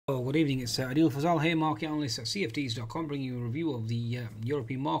Well, good evening, it's Adil Fazal here, market analyst at CFDs.com, bringing you a review of the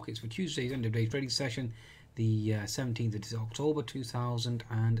European markets for Tuesday's end of day trading session, the 17th of October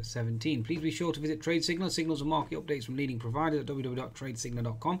 2017. Please be sure to visit Trade Signal, signals and market updates from leading providers at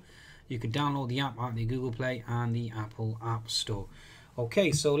www.tradesignal.com. You can download the app at the Google Play and the Apple App Store.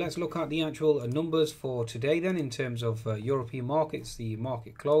 Okay, so let's look at the actual numbers for today then in terms of European markets, the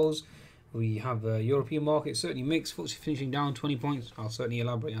market close. We have European markets certainly mixed, FTSE finishing down 20 points. I'll certainly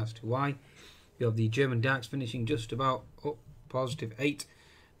elaborate as to why. We have the German DAX finishing just about up, positive 8.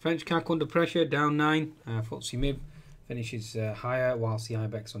 French CAC under pressure, down 9. FTSE MIB finishes higher, whilst the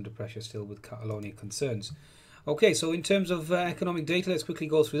IBEX under pressure still with Catalonia concerns. Okay, so in terms of economic data, let's quickly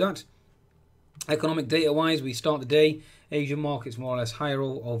go through that. Economic data wise, we start the day. Asian markets more or less higher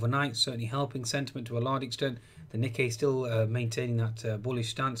overnight, certainly helping sentiment to a large extent. The Nikkei still maintaining that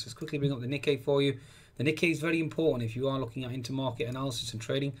bullish stance. Let's quickly bring up the Nikkei for you. The Nikkei is very important if you are looking at intermarket analysis and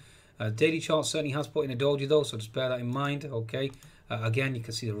trading. Daily chart certainly has put in a doji though, so just bear that in mind. Okay, again you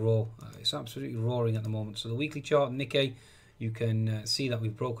can see the roar. It's absolutely roaring at the moment. So the weekly chart Nikkei, you can see that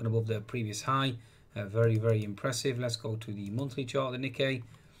we've broken above the previous high. Very, very impressive. Let's go to the monthly chart, the Nikkei.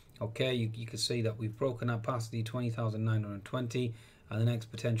 Okay, you can see that we've broken that past the 20,920, and the next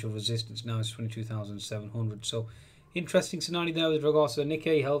potential resistance now is 22,700. So interesting scenario there with regards to the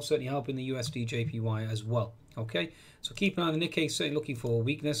Nikkei, certainly helping the USD JPY as well. Okay, so keep an eye on the Nikkei, certainly looking for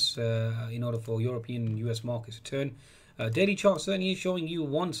weakness in order for European and US markets to turn. Daily chart certainly is showing you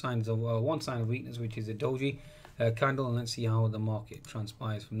one sign of weakness, which is a doji candle, and let's see how the market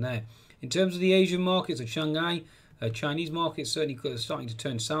transpires from there. In terms of the Asian markets of Shanghai, Chinese markets certainly starting to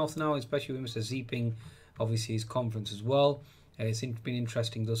turn south now, especially with Mr. Xi Jinping, obviously his conference as well. It's been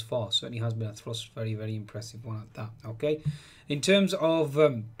interesting thus far. Certainly has been a thrust, very, very impressive one at that. Okay, in terms of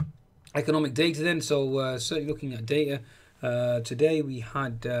economic data then, so certainly looking at data, today we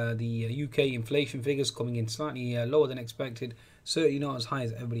had the UK inflation figures coming in slightly lower than expected, certainly not as high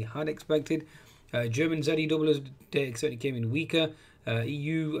as everybody had expected. German ZEW data certainly came in weaker.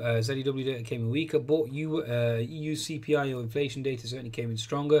 EU ZEW data came in weaker, but EU CPI or inflation data certainly came in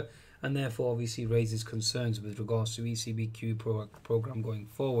stronger, and therefore obviously raises concerns with regards to ECB QE program going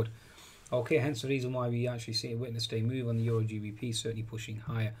forward. Okay, hence the reason why we actually witnessed a move on the Euro GBP, certainly pushing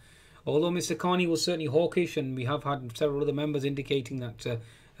higher. Although Mr. Carney was certainly hawkish, and we have had several other members indicating that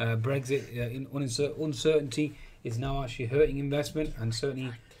Brexit uncertainty is now actually hurting investment, and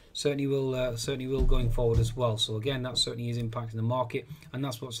certainly will going forward as well. So again, that certainly is impacting the market, and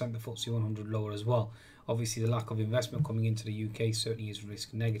that's what sent the FTSE 100 lower as well. Obviously, the lack of investment coming into the UK certainly is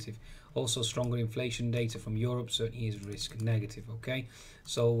risk negative. Also, stronger inflation data from Europe certainly is risk negative. Okay,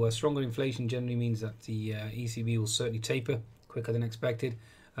 so stronger inflation generally means that the ECB will certainly taper quicker than expected.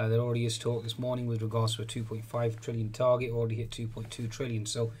 There already is talk this morning with regards to a 2.5 trillion target, already hit 2.2 trillion.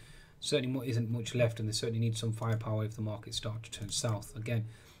 So certainly isn't much left, and they certainly need some firepower if the market starts to turn south. Again,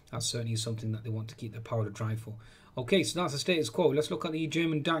 that certainly is something that they want to keep their powder dry for. Okay, so that's the status quo. Let's look at the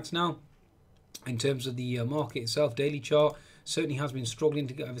German DAX now. In terms of the market itself, daily chart certainly has been struggling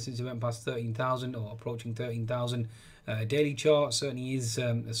to get ever since it went past 13,000 or approaching 13,000. Daily chart certainly is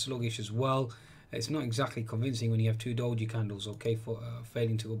sluggish as well. It's not exactly convincing when you have two doji candles, okay, for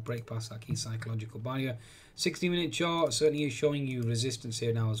failing to break past that key psychological barrier. 60-minute chart certainly is showing you resistance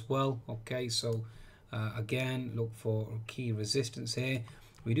here now as well. Okay, so again, look for key resistance here.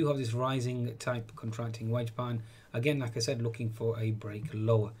 We do have this rising type contracting wedge pattern. Again, like I said, looking for a break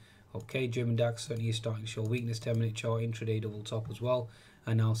lower. Okay, German DAX certainly is starting to show weakness. 10-minute chart, intraday double top as well,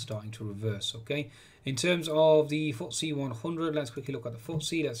 and now starting to reverse. Okay, in terms of the FTSE 100, let's quickly look at the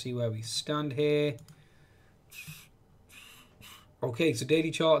FTSE. Let's see where we stand here. Okay, so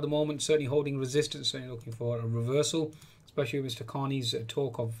daily chart at the moment certainly holding resistance, certainly looking for a reversal, especially with Mr. Carney's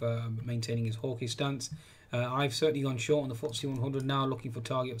talk of maintaining his hawkish stance. I've certainly gone short on the FTSE 100 now, looking for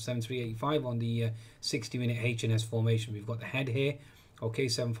target of 7385 on the 60-minute HNS formation. We've got the head here. Okay,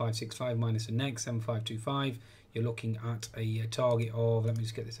 7565 minus the neck, 7525. You're looking at a target of, let me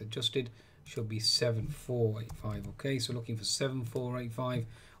just get this adjusted, should be 7485. Okay, so looking for 7485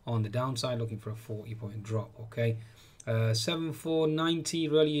 on the downside, looking for a 40-point drop. Okay, 7490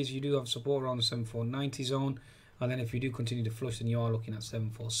 really is, you do have support around the 7490 zone, and then if you do continue to flush, then you are looking at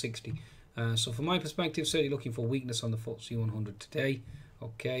 7460. So from my perspective, certainly looking for weakness on the FTSE 100 today.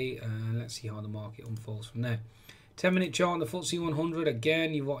 Okay, and let's see how the market unfolds from there. 10-minute chart on the FTSE 100.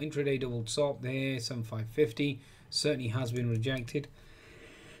 Again, you've got intraday double top there, 7550. Certainly has been rejected.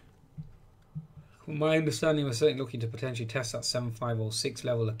 From my understanding, we're certainly looking to potentially test that 7506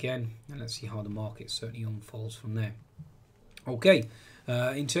 level again, and let's see how the market certainly unfolds from there. Okay,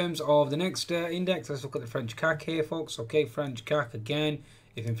 in terms of the next index, let's look at the French CAC here, folks. Okay, French CAC again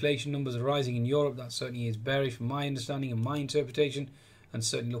If inflation numbers are rising in Europe, that certainly is bearish from my understanding and my interpretation, and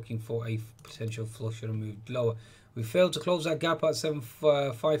certainly looking for a potential flush or a move lower. We failed to close that gap at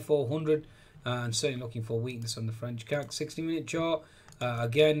 75400, and certainly looking for weakness on the French CAC 60-minute chart.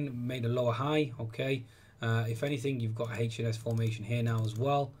 Again, made a lower high. Okay, if anything, you've got a H&S formation here now as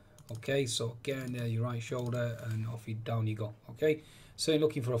well. Okay, so again, there's your right shoulder, and off you down you go. Okay, so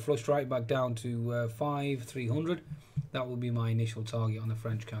looking for a flush right back down to 5300. That will be my initial target on the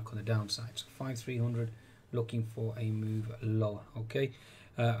French CAC on the downside. So 5300, looking for a move lower. Okay,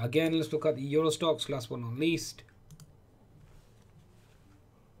 again, let's look at the Euro stocks. Last but not least,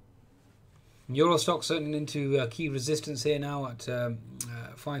 Euro stocks certainly into key resistance here now at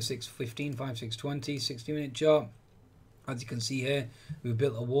 5615, 5620, 60-minute chart. As you can see here, we've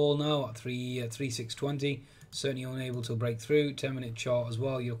built a wall now at 3620. Certainly unable to break through. 10-minute chart as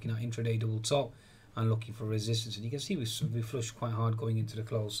well. You're looking at intraday double top and looking for resistance. And you can see we flushed quite hard going into the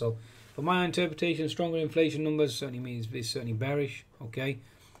close. So, for my interpretation, stronger inflation numbers certainly means it's certainly bearish. Okay,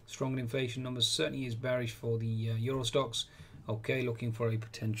 stronger inflation numbers certainly is bearish for the Euro stocks. Okay, looking for a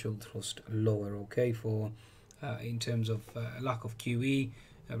potential thrust lower. Okay, for in terms of lack of QE.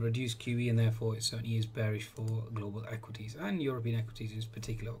 Reduced QE, and therefore it certainly is bearish for global equities and European equities in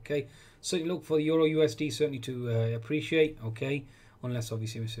particular. Okay, certainly look for the Euro USD certainly to appreciate. Okay, unless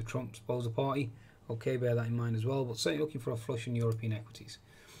obviously Mr. Trump spoils a party. Okay, bear that in mind as well. But certainly looking for a flush in European equities.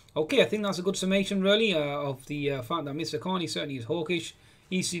 Okay, I think that's a good summation really of the fact that Mr. Carney certainly is hawkish.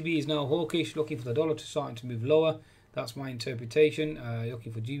 ECB is now hawkish, looking for the dollar to starting to move lower. That's my interpretation.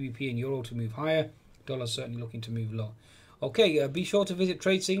 Looking for GBP and Euro to move higher. Dollar certainly looking to move lower. Okay, be sure to visit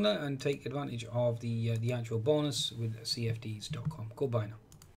Trade Signaler and take advantage of the actual bonus with CFDs.com. Goodbye now.